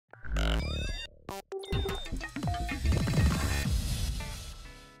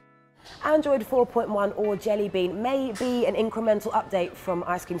Android 4.1 or Jelly Bean may be an incremental update from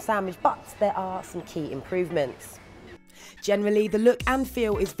Ice Cream Sandwich, but there are some key improvements. Generally, the look and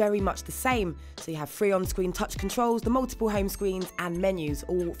feel is very much the same. So you have 3 on-screen touch controls, the multiple home screens and menus,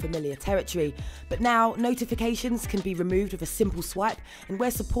 all familiar territory. But now, notifications can be removed with a simple swipe, and where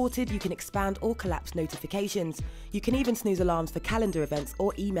supported, you can expand or collapse notifications. You can even snooze alarms for calendar events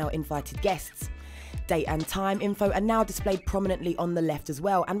or email invited guests. Date and time info are now displayed prominently on the left as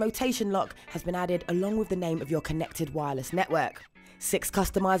well, and rotation lock has been added along with the name of your connected wireless network. 6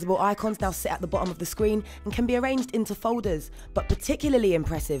 customizable icons now sit at the bottom of the screen and can be arranged into folders, but particularly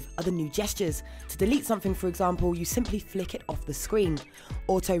impressive are the new gestures. To delete something, for example, you simply flick it off the screen.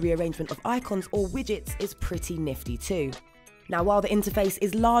 Auto rearrangement of icons or widgets is pretty nifty too. Now, while the interface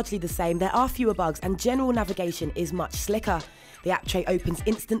is largely the same, there are fewer bugs and general navigation is much slicker. The app tray opens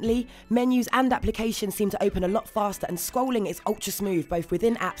instantly, menus and applications seem to open a lot faster, and scrolling is ultra smooth both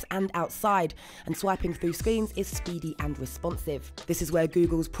within apps and outside, and swiping through screens is speedy and responsive. This is where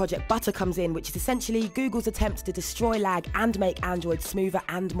Google's Project Butter comes in, which is essentially Google's attempt to destroy lag and make Android smoother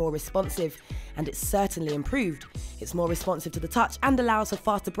and more responsive, and it's certainly improved. It's more responsive to the touch and allows for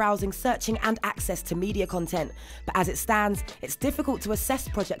faster browsing, searching and access to media content. But as it stands, it's difficult to assess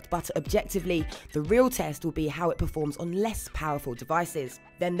Project Butter objectively. The real test will be how it performs on less powerful devices.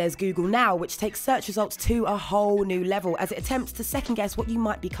 Then there's Google Now, which takes search results to a whole new level as it attempts to second guess what you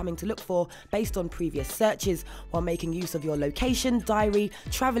might be coming to look for based on previous searches, while making use of your location, diary,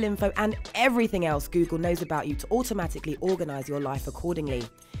 travel info and everything else Google knows about you to automatically organise your life accordingly.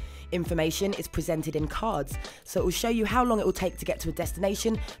 Information is presented in cards, so it will show you how long it will take to get to a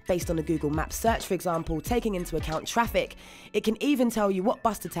destination based on a Google Maps search, for example, taking into account traffic. It can even tell you what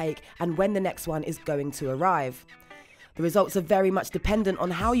bus to take and when the next one is going to arrive. The results are very much dependent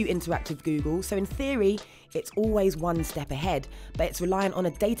on how you interact with Google, so in theory, it's always one step ahead, but it's reliant on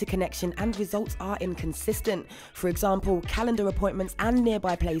a data connection and results are inconsistent. For example, calendar appointments and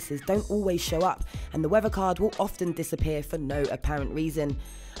nearby places don't always show up, and the weather card will often disappear for no apparent reason.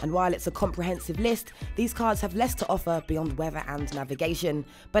 And while it's a comprehensive list, these cards have less to offer beyond weather and navigation,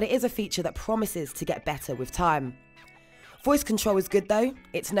 but it is a feature that promises to get better with time. Voice control is good though.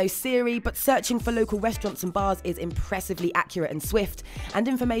 It's no Siri, but searching for local restaurants and bars is impressively accurate and swift, and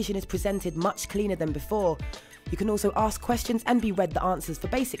information is presented much cleaner than before. You can also ask questions and be read the answers for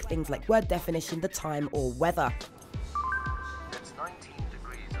basic things like word definition, the time or weather. It's 19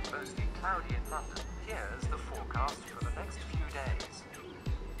 degrees and mostly cloudy in London. Here's the forecast for the next few days.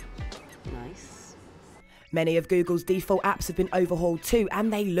 Nice. Many of Google's default apps have been overhauled too,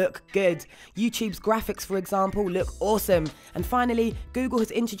 and they look good. YouTube's graphics, for example, look awesome. And finally, Google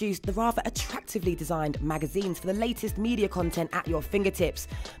has introduced the rather attractively designed magazines for the latest media content at your fingertips.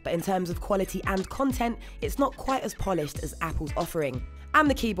 But in terms of quality and content, it's not quite as polished as Apple's offering. And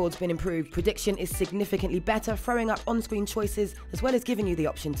the keyboard's been improved. Prediction is significantly better, throwing up on-screen choices as well as giving you the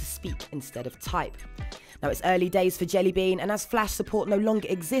option to speak instead of type. Now, it's early days for Jelly Bean, and as Flash support no longer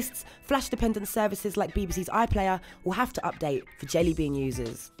exists, Flash-dependent services like BBC's iPlayer will have to update for Jelly Bean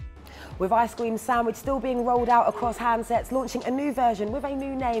users. With Ice Cream Sandwich still being rolled out across handsets, launching a new version with a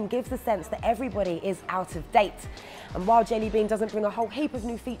new name gives the sense that everybody is out of date. And while Jelly Bean doesn't bring a whole heap of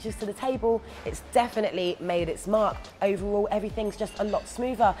new features to the table, it's definitely made its mark. Overall, everything's just a lot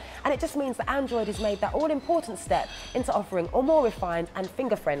smoother, and it just means that Android has made that all-important step into offering a more refined and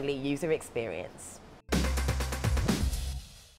finger-friendly user experience.